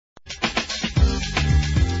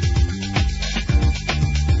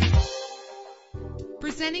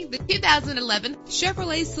Presenting the 2011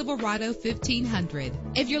 Chevrolet Silverado 1500.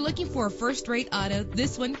 If you're looking for a first-rate auto,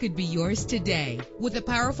 this one could be yours today. With a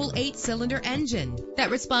powerful 8-cylinder engine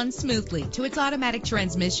that responds smoothly to its automatic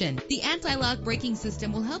transmission, the anti-lock braking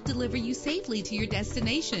system will help deliver you safely to your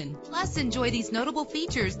destination. Plus, enjoy these notable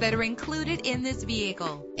features that are included in this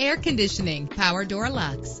vehicle: air conditioning, power door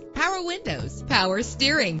locks, power windows, power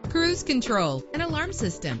steering, cruise control, an alarm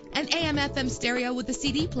system, an AM/FM stereo with a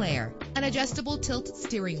CD player, an adjustable tilt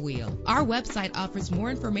steering wheel. Our website offers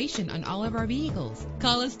more information on all of our vehicles.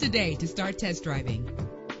 Call us today to start test driving.